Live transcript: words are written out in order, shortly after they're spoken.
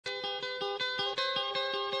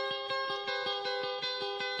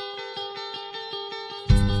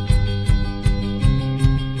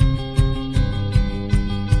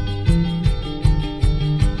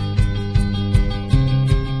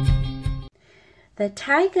The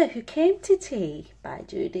Tiger Who Came to Tea by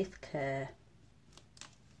Judith Kerr.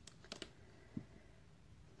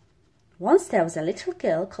 Once there was a little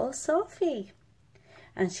girl called Sophie,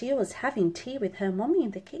 and she was having tea with her mummy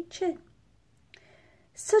in the kitchen.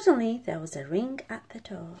 Suddenly there was a ring at the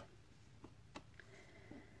door.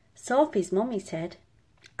 Sophie's mummy said,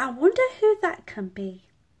 "I wonder who that can be.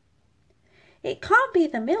 It can't be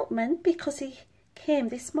the milkman because he came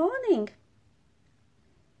this morning.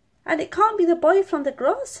 And it can't be the boy from the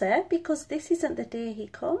grocer because this isn't the day he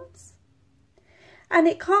comes. And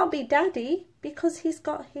it can't be Daddy because he's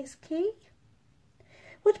got his key.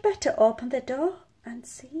 We'd better open the door and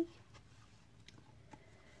see."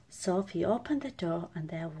 Sophie opened the door and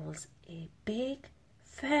there was a big,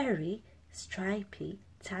 furry, stripy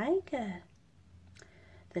tiger.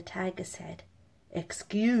 The tiger said,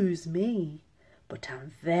 "Excuse me, but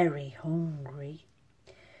I'm very hungry.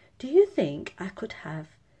 Do you think I could have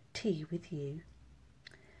tea with you?"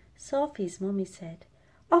 Sophie's mummy said,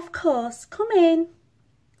 "Of course, come in."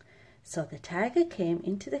 So the tiger came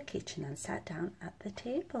into the kitchen and sat down at the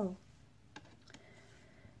table.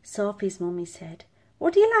 Sophie's mummy said,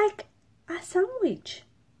 "Would you like a sandwich?"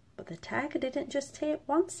 But the tiger didn't just take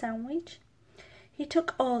one sandwich. He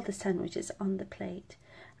took all the sandwiches on the plate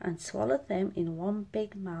and swallowed them in one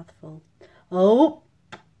big mouthful. Oh!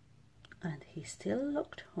 And he still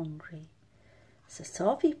looked hungry. So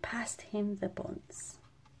Sophie passed him the buns.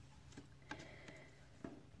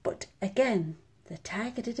 But again, the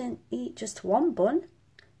tiger didn't eat just one bun.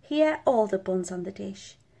 He ate all the buns on the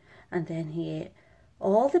dish. And then he ate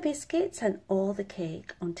all the biscuits and all the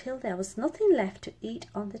cake until there was nothing left to eat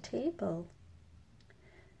on the table.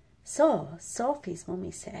 So Sophie's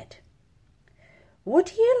mummy said,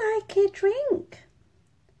 "Would you like a drink?"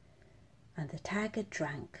 And the tiger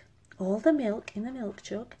drank all the milk in the milk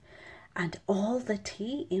jug and all the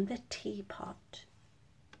tea in the teapot.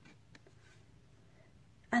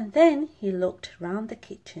 And then he looked round the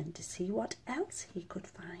kitchen to see what else he could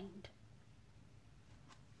find.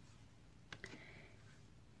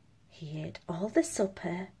 He ate all the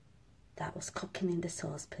supper that was cooking in the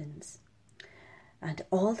saucepans and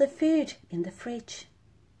all the food in the fridge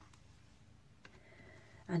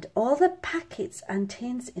and all the packets and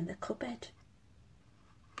tins in the cupboard.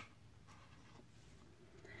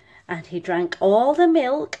 And he drank all the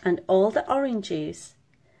milk and all the orange juice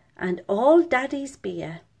and all Daddy's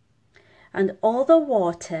beer and all the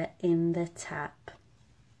water in the tap.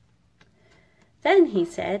 Then he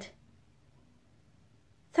said,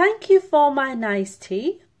 "Thank you for my nice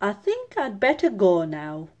tea. I think I'd better go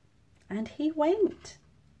now." And he went.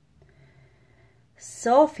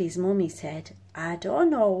 Sophie's mummy said, "I don't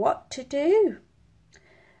know what to do.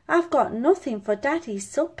 I've got nothing for Daddy's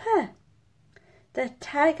supper. The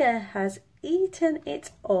tiger has eaten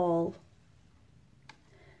it all."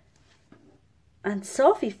 And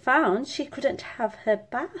Sophie found she couldn't have her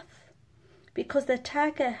bath because the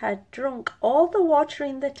tiger had drunk all the water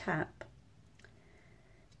in the tap.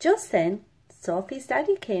 Just then, Sophie's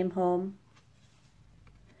daddy came home.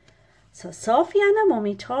 So Sophie and her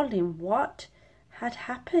mummy told him what had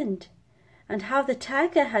happened and how the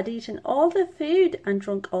tiger had eaten all the food and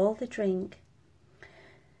drunk all the drink.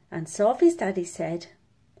 And Sophie's daddy said,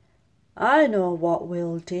 "I know what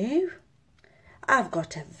we'll do. I've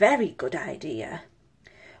got a very good idea.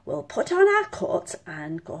 We'll put on our coats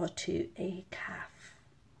and go to a cafe."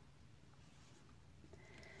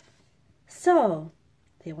 So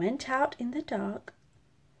they went out in the dark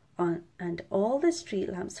and all the street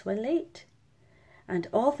lamps were lit and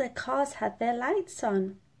all the cars had their lights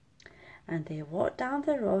on, and they walked down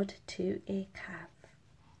the road to a cafe.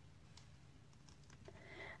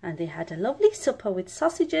 And they had a lovely supper with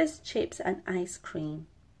sausages, chips and ice cream.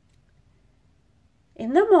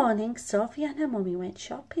 In the morning, Sophie and her mummy went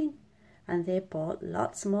shopping and they bought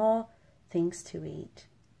lots more things to eat.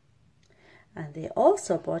 And they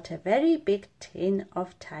also bought a very big tin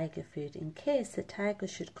of tiger food in case the tiger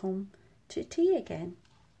should come to tea again.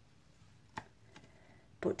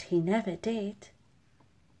 But he never did.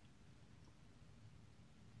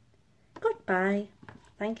 Goodbye.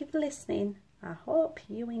 Thank you for listening. I hope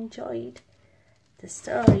you enjoyed the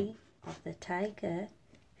story of the tiger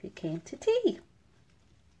who came to tea.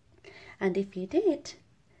 And if you did,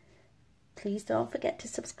 please don't forget to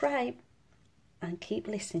subscribe and keep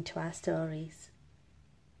listening to our stories.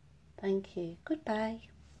 Thank you. Goodbye.